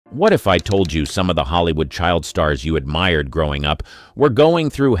What if I told you some of the Hollywood child stars you admired growing up were going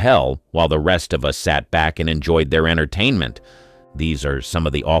through hell while the rest of us sat back and enjoyed their entertainment? These are some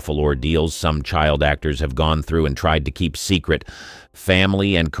of the awful ordeals some child actors have gone through and tried to keep secret.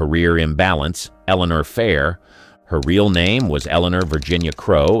 Family and career imbalance. Eleanor Fair. Her real name was Eleanor Virginia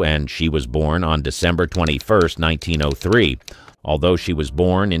Crowe, and she was born on December 21st, 1903. Although she was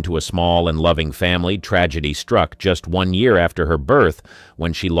born into a small and loving family, tragedy struck just 1 year after her birth,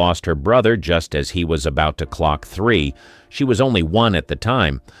 when she lost her brother just as he was about to clock 3. She was only 1 at the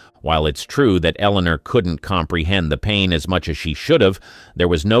time. While it's true that Eleanor couldn't comprehend the pain as much as she should have, there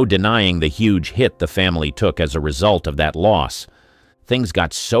was no denying the huge hit the family took as a result of that loss. Things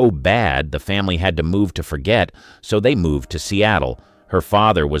got so bad the family had to move to forget, so they moved to Seattle. Her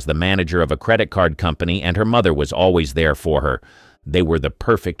father was the manager of a credit card company, and her mother was always there for her. They were the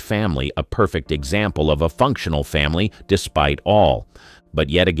perfect family, a perfect example of a functional family, despite all. But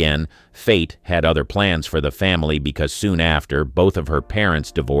yet again, fate had other plans for the family, because soon after, both of her parents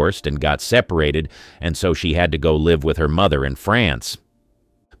divorced and got separated, and so she had to go live with her mother in France.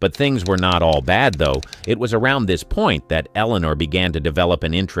 But things were not all bad, though. It was around this point that Eleanor began to develop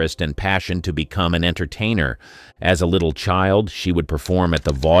an interest and passion to become an entertainer. As a little child, she would perform at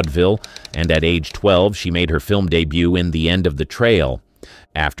the vaudeville, and at age 12, she made her film debut in The End of the Trail.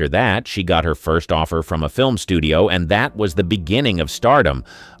 After that, she got her first offer from a film studio, and that was the beginning of stardom,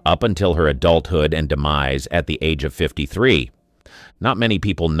 up until her adulthood and demise at the age of 53. Not many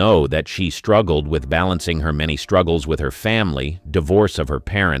people know that she struggled with balancing her many struggles with her family, divorce of her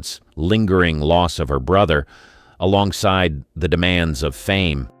parents, lingering loss of her brother, alongside the demands of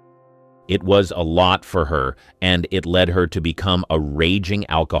fame. It was a lot for her, and it led her to become a raging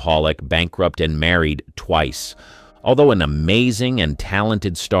alcoholic, bankrupt, and married twice. Although an amazing and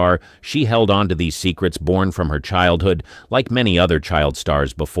talented star, she held on to these secrets born from her childhood, like many other child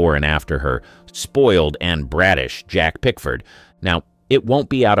stars before and after her. Spoiled and brattish Jack Pickford. Now, it won't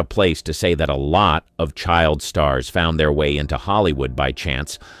be out of place to say that a lot of child stars found their way into Hollywood by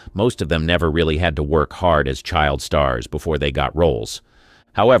chance. Most of them never really had to work hard as child stars before they got roles.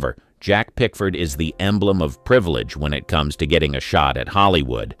 However, Jack Pickford is the emblem of privilege when it comes to getting a shot at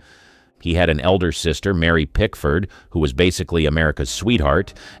Hollywood. He had an elder sister, Mary Pickford, who was basically America's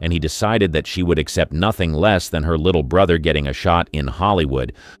sweetheart, and he decided that she would accept nothing less than her little brother getting a shot in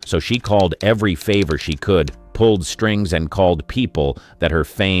Hollywood. So she called every favor she could, pulled strings, and called people that her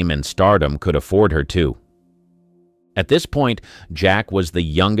fame and stardom could afford her to. At this point, Jack was the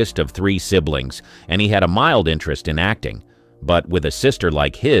youngest of 3 siblings, and he had a mild interest in acting. But with a sister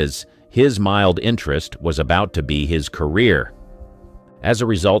like his mild interest was about to be his career. As a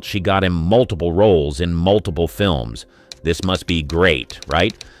result, she got him multiple roles in multiple films. This must be great,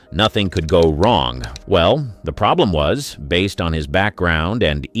 right? Nothing could go wrong. Well, the problem was, based on his background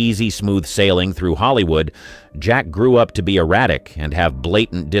and easy, smooth sailing through Hollywood, Jack grew up to be erratic and have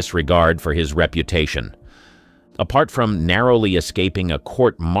blatant disregard for his reputation. Apart from narrowly escaping a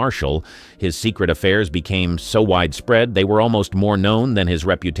court-martial, his secret affairs became so widespread they were almost more known than his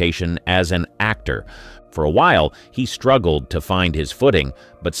reputation as an actor. For a while, he struggled to find his footing,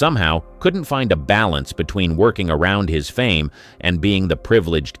 but somehow couldn't find a balance between working around his fame and being the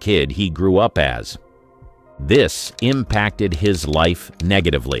privileged kid he grew up as. This impacted his life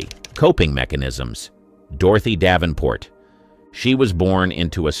negatively. Coping mechanisms. Dorothy Davenport. She was born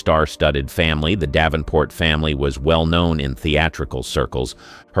into a star-studded family. The Davenport family was well known in theatrical circles.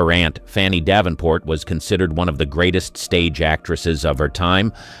 Her aunt, Fanny Davenport, was considered one of the greatest stage actresses of her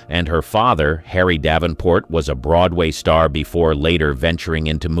time, and her father, Harry Davenport, was a Broadway star before later venturing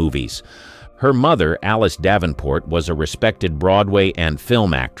into movies. Her mother, Alice Davenport, was a respected Broadway and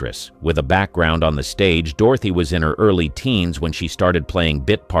film actress. With a background on the stage, Dorothy was in her early teens when she started playing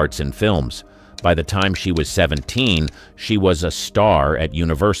bit parts in films. By the time she was 17, she was a star at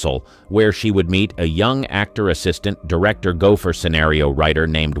Universal, where she would meet a young actor-assistant director gopher scenario writer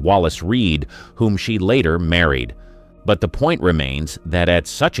named Wallace Reed, whom she later married. But the point remains that at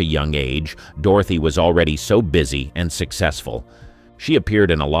such a young age, Dorothy was already so busy and successful. She appeared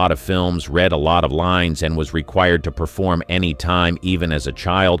in a lot of films, read a lot of lines, and was required to perform any time, even as a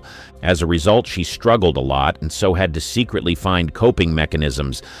child. As a result, she struggled a lot and so had to secretly find coping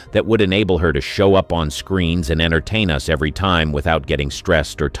mechanisms that would enable her to show up on screens and entertain us every time without getting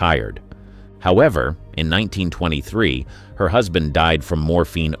stressed or tired. However, in 1923, her husband died from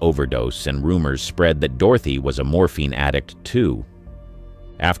morphine overdose, and rumors spread that Dorothy was a morphine addict too.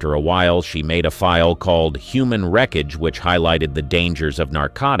 After a while, she made a file called Human Wreckage, which highlighted the dangers of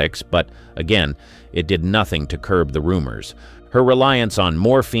narcotics, but again, it did nothing to curb the rumors. Her reliance on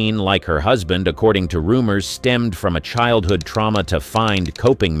morphine, like her husband, according to rumors, stemmed from a childhood trauma to find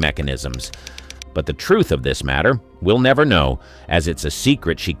coping mechanisms. But the truth of this matter, we'll never know, as it's a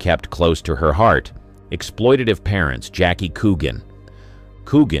secret she kept close to her heart. Exploitative parents Jackie Coogan.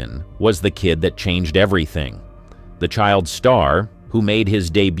 Coogan was the kid that changed everything. The child star, who made his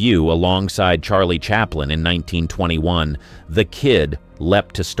debut alongside Charlie Chaplin in 1921, the kid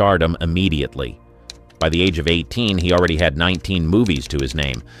leapt to stardom immediately. By the age of 18, he already had 19 movies to his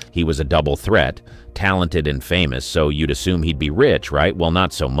name. He was a double threat, talented and famous, so you'd assume he'd be rich, right? Well,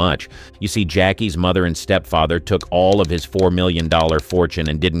 not so much. You see, Jackie's mother and stepfather took all of his $4 million fortune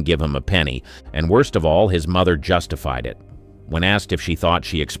and didn't give him a penny. And worst of all, his mother justified it. When asked if she thought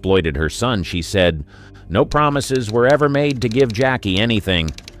she exploited her son, she said, "No promises were ever made to give Jackie anything.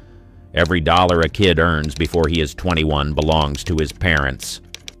 Every dollar a kid earns before he is 21 belongs to his parents."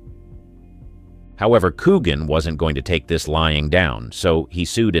 However, Coogan wasn't going to take this lying down, so he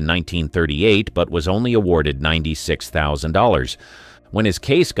sued in 1938 but was only awarded $96,000. When his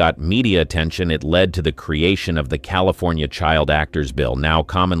case got media attention, it led to the creation of the California Child Actors Bill, now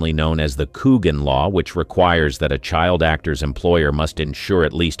commonly known as the Coogan Law, which requires that a child actor's employer must ensure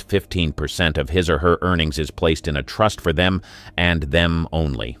at least 15% of his or her earnings is placed in a trust for them and them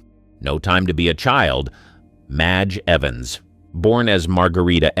only. No time to be a child. Madge Evans. Born as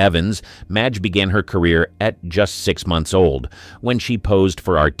Margarita Evans, Madge began her career at just 6 months old, when she posed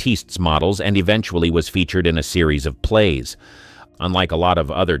for artistes models and eventually was featured in a series of plays. Unlike a lot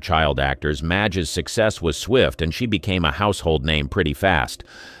of other child actors, Madge's success was swift and she became a household name pretty fast.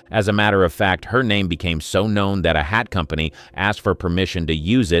 As a matter of fact, her name became so known that a hat company asked for permission to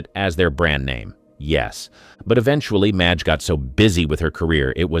use it as their brand name. Yes. But eventually, Madge got so busy with her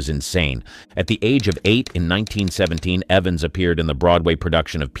career, it was insane. At the age of 8 in 1917, Evans appeared in the Broadway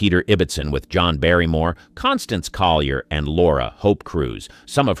production of Peter Ibbotson with John Barrymore, Constance Collier, and Laura Hope Cruz.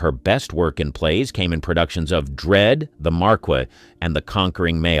 Some of her best work in plays came in productions of Dread, The Marquis, and The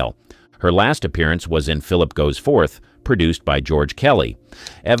Conquering Male. Her last appearance was in Philip Goes Forth, produced by George Kelly.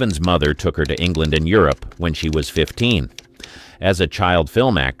 Evans' mother took her to England and Europe when she was 15. As a child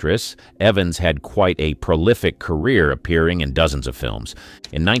film actress, Evans had quite a prolific career, appearing in dozens of films.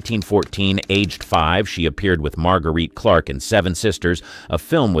 In 1914, aged 5, she appeared with Marguerite Clark in Seven Sisters, a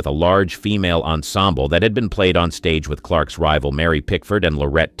film with a large female ensemble that had been played on stage with Clark's rival Mary Pickford and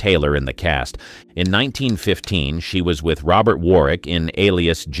Lorette Taylor in the cast. In 1915, she was with Robert Warwick in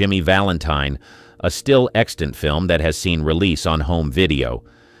Alias Jimmy Valentine, a still extant film that has seen release on home video.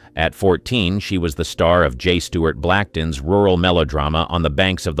 At 14, she was the star of J. Stuart Blackton's rural melodrama On the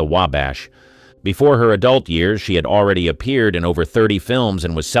Banks of the Wabash. Before her adult years, she had already appeared in over 30 films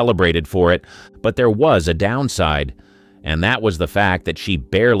and was celebrated for it, but there was a downside. And that was the fact that she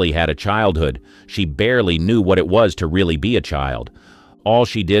barely had a childhood. She barely knew what it was to really be a child. All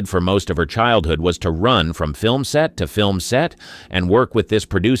she did for most of her childhood was to run from film set to film set and work with this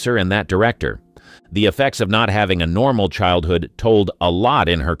producer and that director. The effects of not having a normal childhood told a lot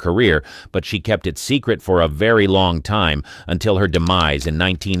in her career, but she kept it secret for a very long time until her demise in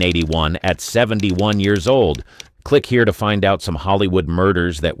 1981 at 71 years old. Click here to find out some Hollywood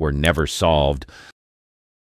murders that were never solved.